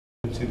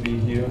to be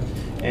here.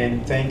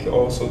 And thank you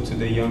also to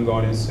the Young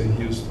Audience of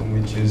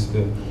Houston, which is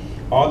the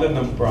other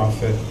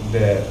nonprofit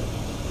that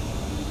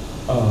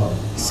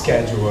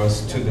schedule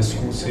us to the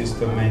school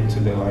system and to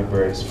the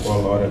libraries for a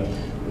lot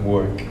of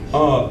work.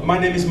 My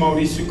name is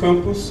Mauricio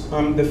Campos.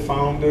 I'm the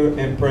founder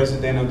and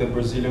president of the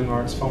Brazilian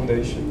Arts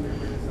Foundation,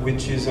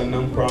 which is a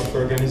nonprofit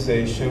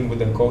organization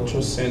with a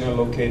cultural center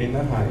located in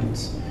the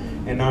Heights.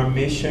 And our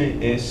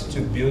mission is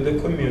to build a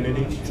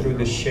community through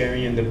the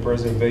sharing and the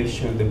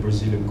preservation of the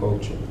Brazilian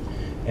culture.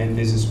 And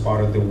this is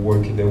part of the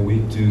work that we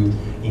do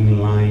in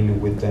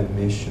line with that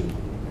mission.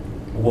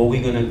 What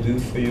we're gonna do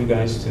for you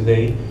guys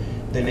today,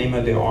 the name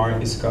of the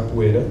art is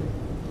Capoeira,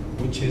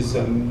 which is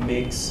a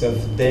mix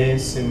of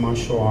dance and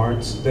martial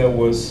arts that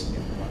was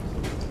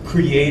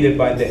created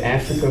by the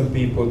African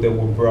people that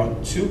were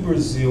brought to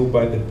Brazil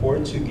by the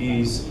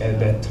Portuguese at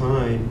that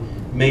time,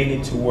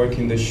 mainly to work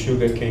in the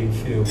sugarcane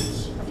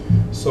fields.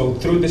 So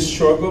through the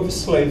struggle of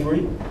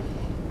slavery,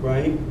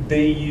 right,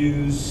 they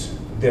use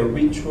their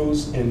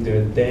rituals and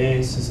their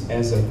dances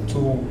as a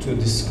tool to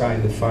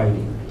disguise the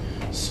fighting.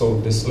 So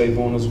the slave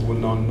owners would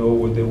not know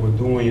what they were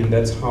doing, and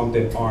that's how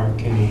the art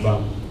came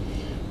about,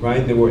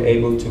 right? They were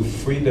able to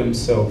free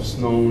themselves,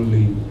 not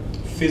only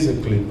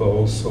physically, but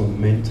also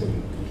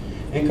mentally.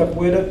 And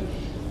Capoeira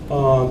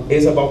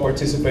is about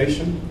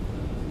participation,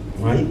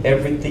 right?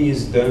 Everything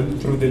is done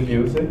through the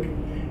music,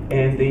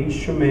 and the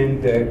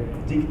instrument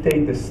that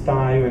dictate the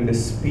style and the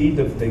speed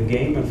of the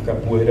game of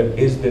Capoeira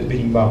is the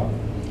berimbau,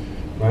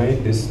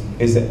 right? This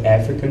is an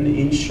African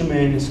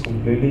instrument, it's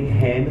completely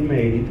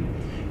handmade,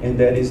 and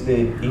that is the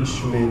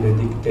instrument that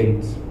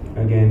dictates,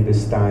 again, the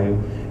style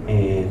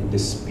and the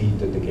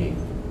speed of the game,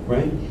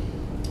 right?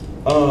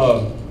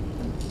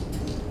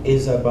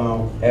 It's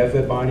about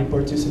everybody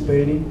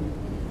participating.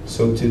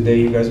 So today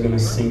you guys are gonna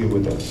sing it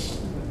with us.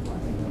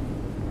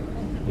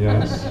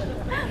 Yes?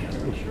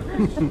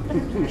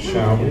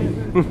 Shall we?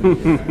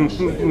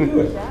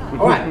 Do it.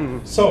 All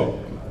right, so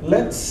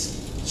let's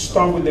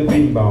start with the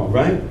berimbau,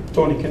 right?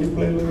 Tony, can you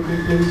play a little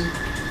bit, please?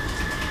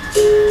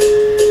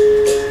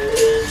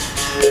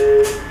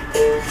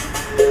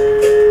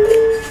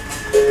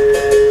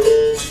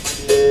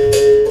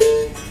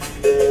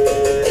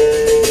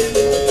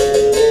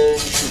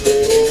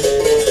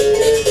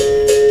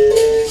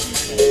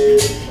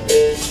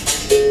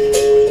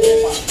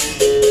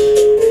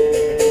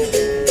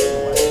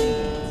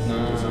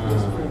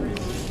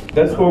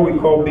 That's what we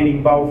call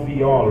berimbau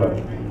viola.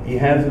 It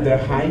has the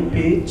high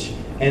pitch,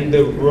 and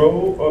the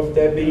role of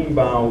that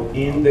berimbau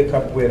in the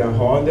capoeira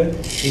roda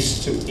is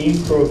to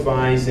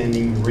improvise and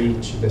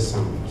enrich the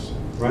sounds,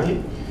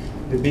 right?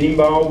 The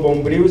berimbau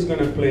bombril is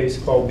gonna play is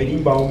called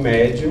berimbau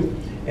médio,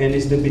 and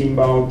it's the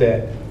berimbau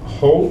that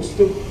holds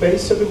the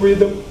pace of the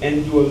rhythm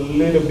and do a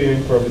little bit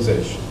of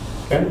improvisation,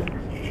 okay?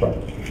 Try.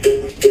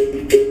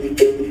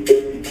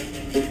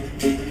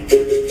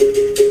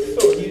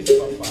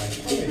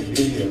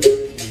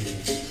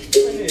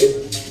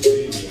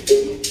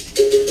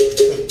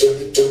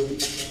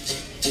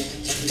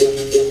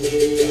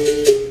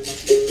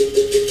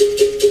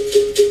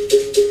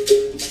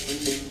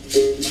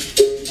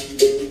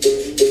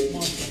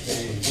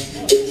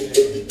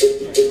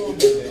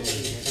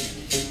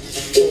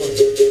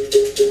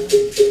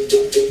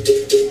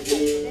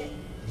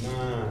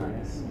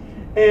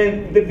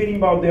 And the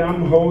berimbau that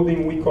I'm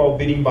holding, we call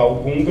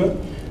berimbau gunga.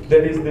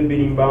 That is the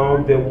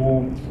berimbau that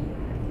will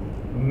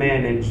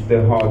manage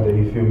the roda,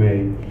 if you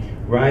may,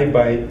 right?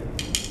 By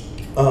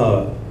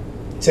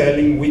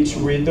telling which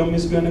rhythm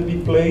is going to be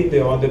played,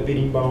 the other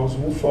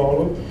berimbaus will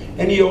follow.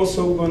 And he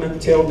also going to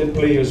tell the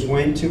players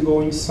when to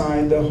go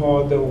inside the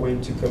roda,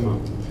 when to come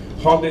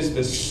out. Roda is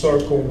the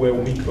circle where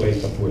we play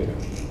capoeira,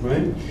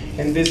 right?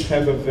 And this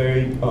have a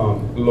very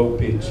low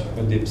pitch,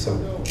 a deep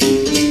sound.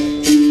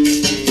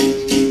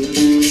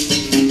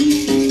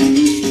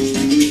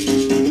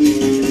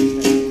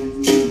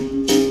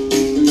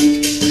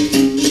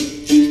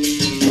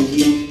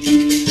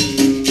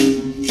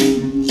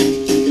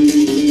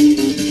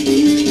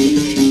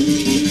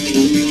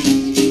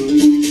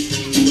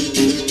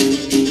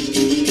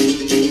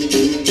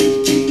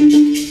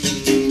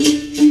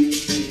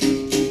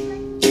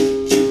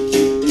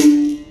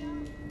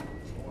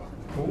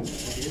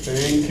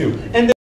 Thank you. And